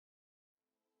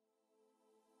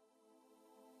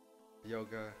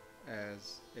yoga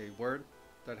as a word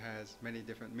that has many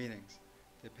different meanings,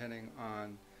 depending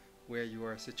on where you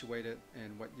are situated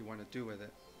and what you want to do with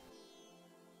it.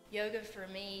 Yoga for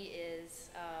me is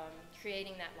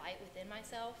creating that light within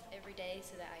myself every day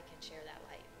so that I can share that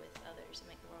light with others and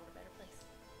make the world a better place.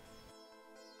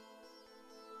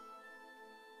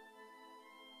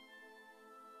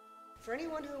 For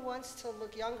anyone who wants to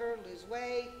look younger, lose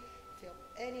weight, feel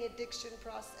any addiction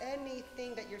process,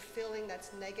 anything that you're feeling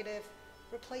that's negative,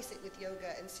 replace it with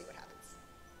yoga and see what happens.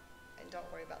 And don't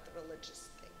worry about the religious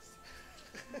things.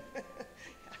 Yeah.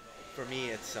 For me,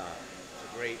 it's a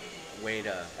great way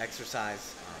to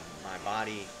exercise my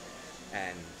body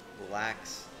and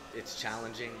relax. It's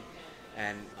challenging,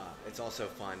 and it's also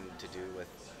fun to do with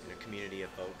a community of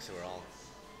folks who are all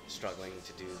struggling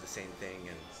to do the same thing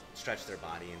and stretch their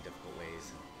body in difficult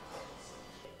ways.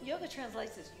 Yoga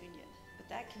translates as union, but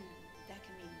that can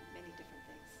mean many different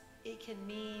things. It can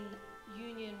mean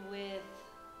union with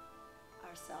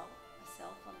myself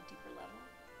on a deeper level.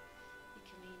 It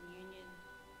can mean union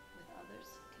with others,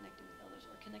 connecting with others,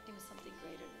 or connecting with something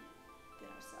greater than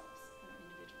ourselves, our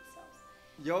individual selves.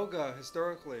 Yoga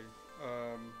historically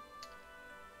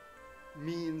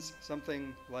means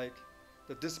something like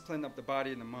the discipline of the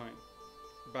body and the mind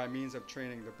by means of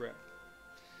training the breath.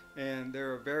 And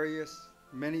there are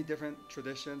many different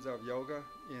traditions of yoga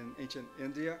in ancient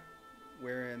India,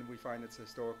 wherein we find its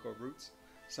historical roots.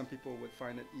 Some people would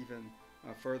find it even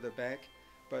further back,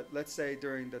 but let's say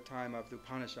during the time of the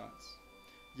Upanishads.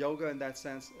 Yoga in that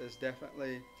sense is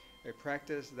definitely a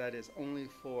practice that is only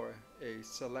for a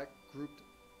select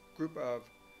group of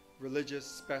religious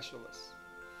specialists.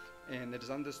 And it is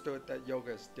understood that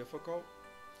yoga is difficult.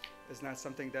 It's not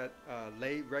something that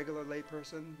a regular lay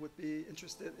person would be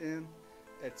interested in.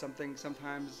 It's something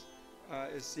sometimes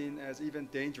is seen as even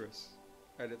dangerous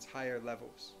at its higher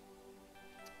levels.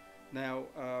 Now,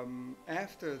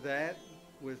 after that,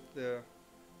 with the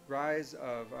rise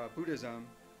of Buddhism,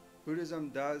 Buddhism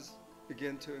does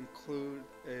begin to include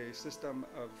a system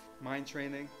of mind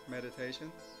training,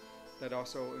 meditation, that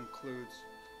also includes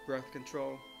breath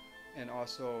control and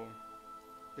also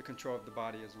the control of the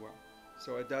body as well.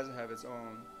 So it does have its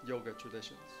own yoga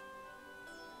traditions.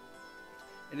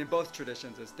 And in both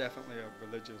traditions, it's definitely a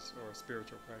religious or a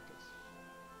spiritual practice.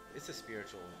 It's a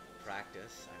spiritual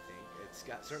practice, I think.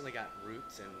 It's certainly got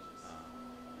roots in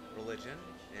religion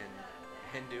and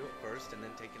Hindu at first, and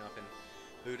then taken up in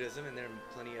Buddhism, and there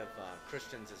are plenty of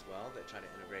Christians as well that try to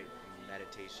integrate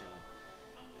meditation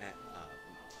and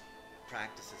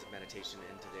practices of meditation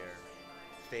into their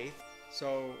faith.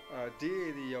 So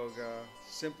deity yoga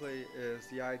simply is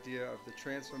the idea of the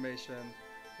transformation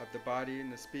of the body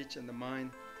and the speech and the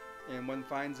mind, and one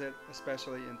finds it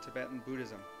especially in Tibetan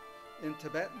Buddhism. In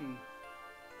Tibetan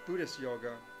Buddhist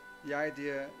yoga, the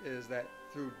idea is that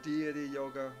through deity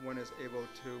yoga, one is able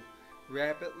to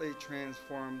rapidly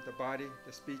transform the body,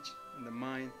 the speech, and the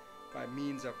mind by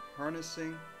means of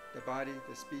harnessing the body,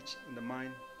 the speech, and the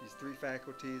mind, these three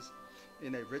faculties,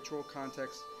 in a ritual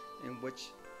context in which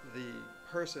the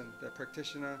person, the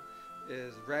practitioner,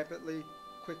 is rapidly,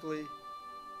 quickly,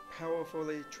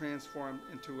 powerfully transformed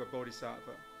into a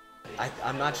bodhisattva.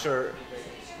 I'm not sure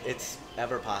it's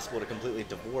ever possible to completely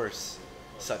divorce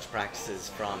such practices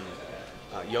from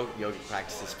yoga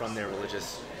practices from their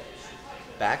religious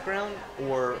background,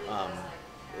 or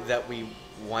that we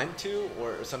want to,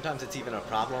 or sometimes it's even a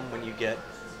problem when you get,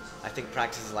 I think,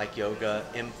 practices like yoga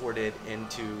imported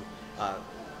into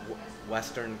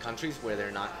Western countries where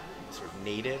they're not sort of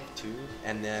native to,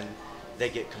 and then they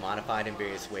get commodified in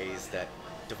various ways that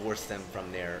divorce them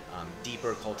from their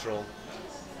deeper cultural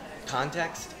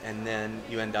context, and then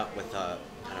you end up with a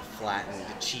kind of flattened,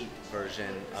 cheap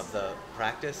version of the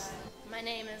practice. My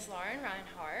name is Lauren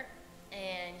Reinhardt,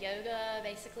 and yoga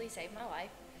basically saved my life.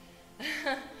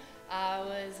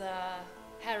 I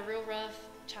had a real rough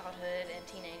childhood and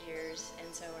teenage years,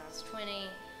 and so when I was 20,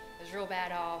 I was real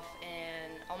bad off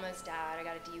and almost died. I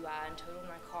got a DUI and totaled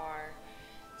my car.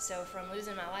 So from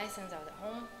losing my license, I was at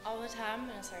home all the time,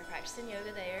 and I started practicing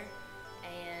yoga there,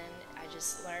 and I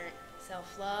just learned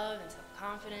self-love and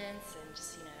self-confidence, and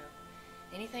just,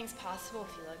 anything's possible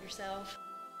if you love yourself.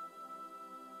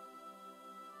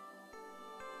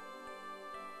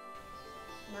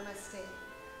 Namaste.